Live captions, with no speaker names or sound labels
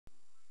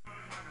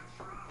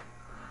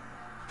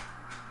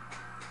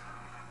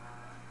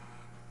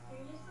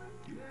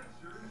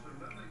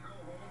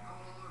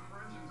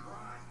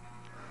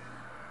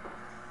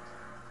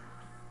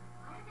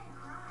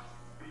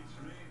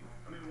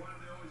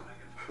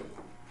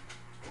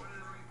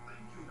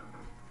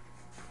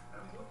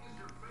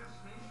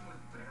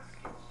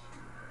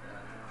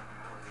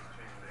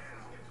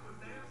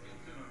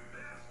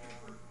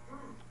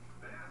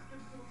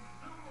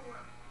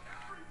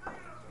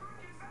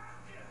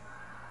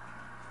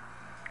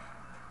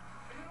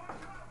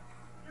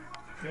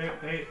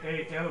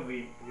Hey, LV.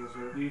 Yes,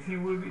 sir. Do you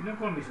think we'll be? Don't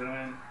call me sir,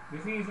 man. Do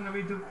you think it's gonna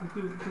be too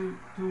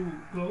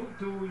close,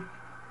 too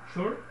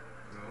short?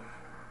 No.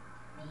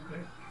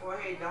 Okay.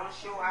 Jorge, don't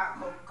show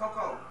out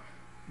Coco.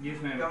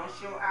 Yes, ma'am. Don't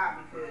show out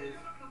because.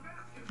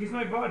 He's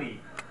my body.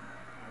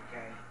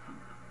 Okay.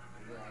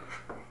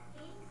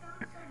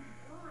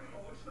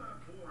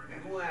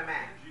 And who am I?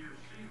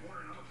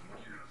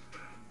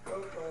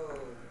 Coco.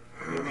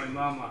 You're my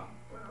mama.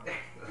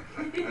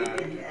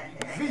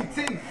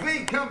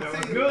 V.T.V. come That to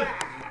was you. good.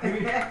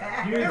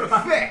 You're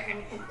fat.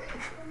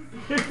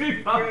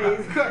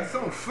 You're Cut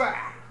some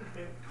fat.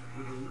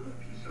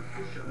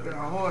 Got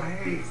hard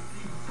hands.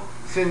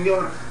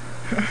 Senor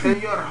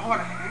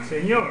hard hands.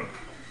 Señor.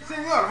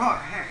 Senor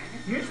hard hands.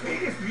 You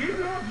speak,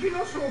 you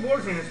know some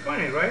words in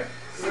Spanish, right?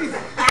 Sí.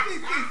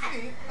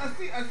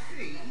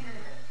 Así.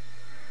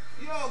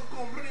 Yo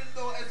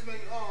comprendo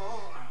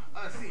español.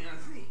 Así.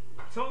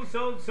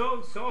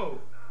 So.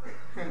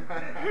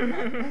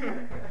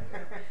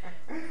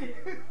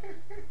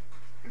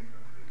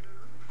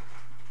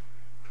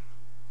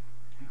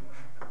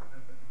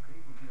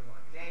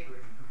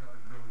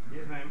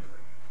 Yes, ma'am.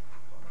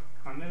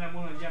 And then I'm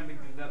gonna jump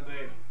into that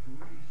bed.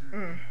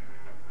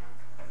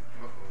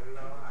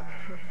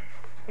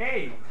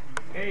 Hey,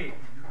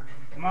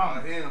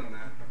 Mom. Him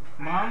now.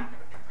 Mom?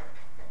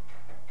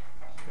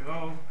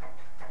 Hello?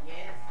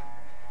 Yes.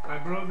 I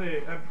brought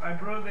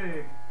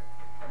the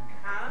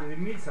Huh?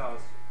 meat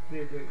sauce.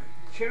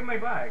 Share my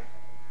bag.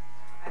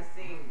 I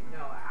see. No,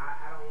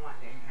 I don't want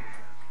that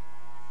kind.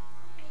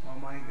 Oh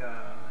my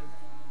god.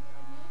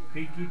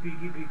 Picky. So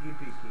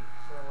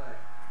what?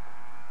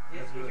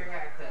 Just get your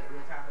hair cut.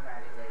 We'll talk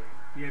about it later.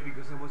 Yeah,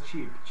 because I was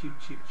cheap.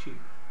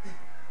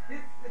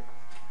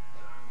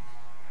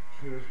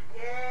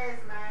 Yes,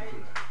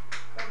 mate.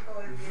 Coco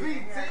is getting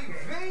a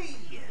haircut.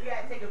 V.T.V. You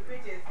gotta take a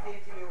picture and send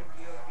to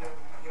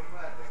your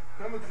mother.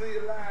 Coming to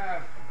you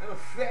live in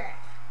effect.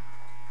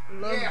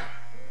 Yeah.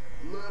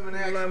 Love and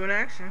action. Love and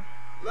action.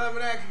 Love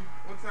and action.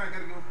 One time I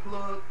gotta go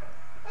plug.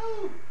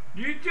 Oh.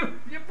 You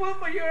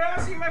put your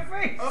ass in my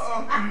face. You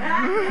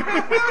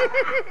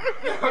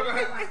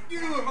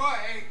hard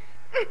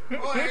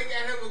ain't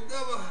got him a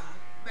cover.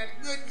 That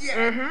good yet.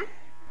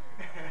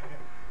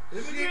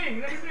 Let me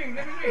drink.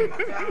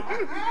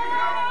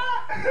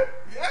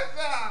 Yes,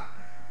 sir.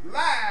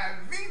 Live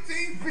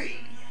V.T.V.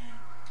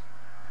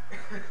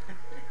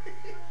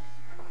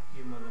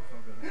 You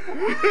motherfucker.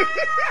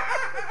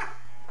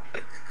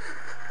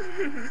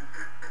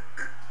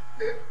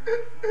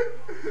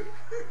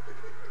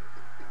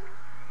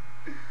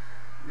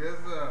 Yes,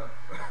 sir.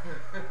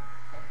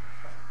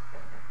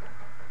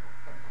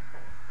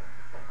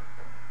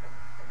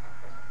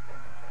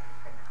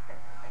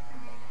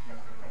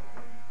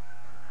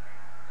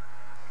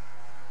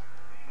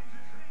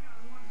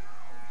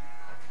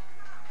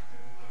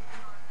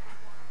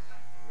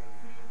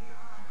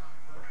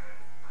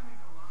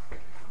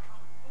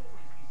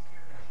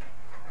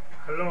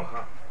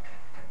 Aloha.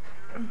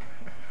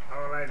 I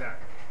don't like that.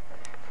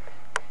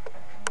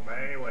 But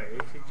anyway,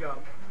 it's a job.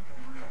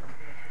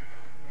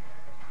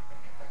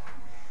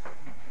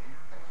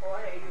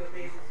 Jorge, you'll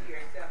be able to see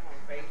yourself on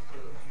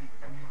Facebook.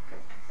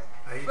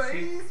 I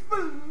see.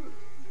 Facebook.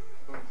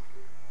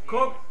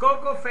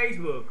 Coco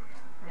Facebook.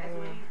 That's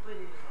when you put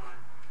it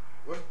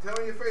on. Tell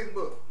me your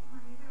Facebook.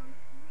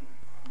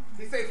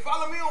 He say,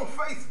 follow me on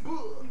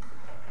Facebook.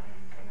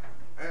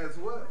 As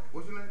what?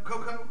 What's your name?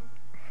 Coco?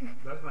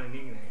 That's my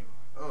nickname.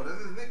 Oh,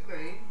 that's his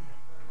nickname.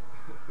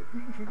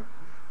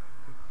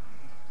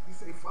 He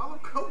say, follow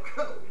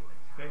Coco.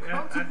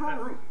 Come to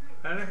Peru.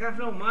 I don't have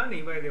no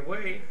money, by the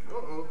way.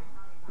 Uh-oh.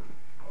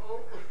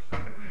 Oh.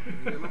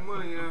 Get no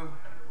money, yeah.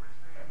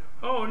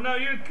 Oh, no,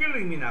 you're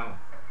killing me now.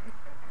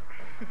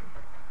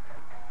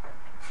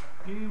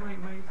 Give me my.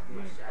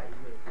 This shot, you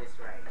made this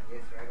right.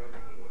 This right on the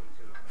head,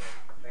 too.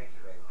 Thank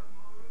you,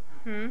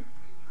 baby.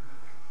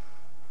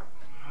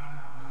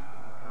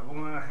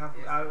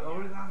 I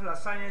already have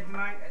lasagna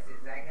tonight. That's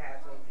exactly how I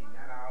told you.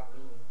 Not all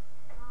food.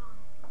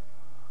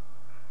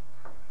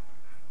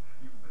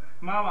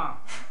 Mama,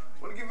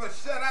 Want to give a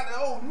shout out to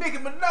old Nicki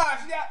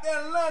Minaj. She out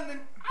there in London.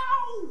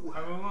 Ow!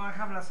 are we gonna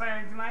have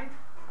lasagna tonight?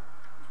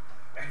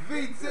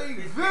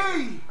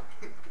 V.T.V.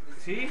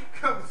 See?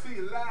 Come see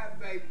you live,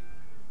 baby.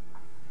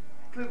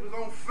 Clippers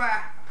on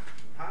fire.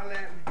 Holla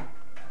at me.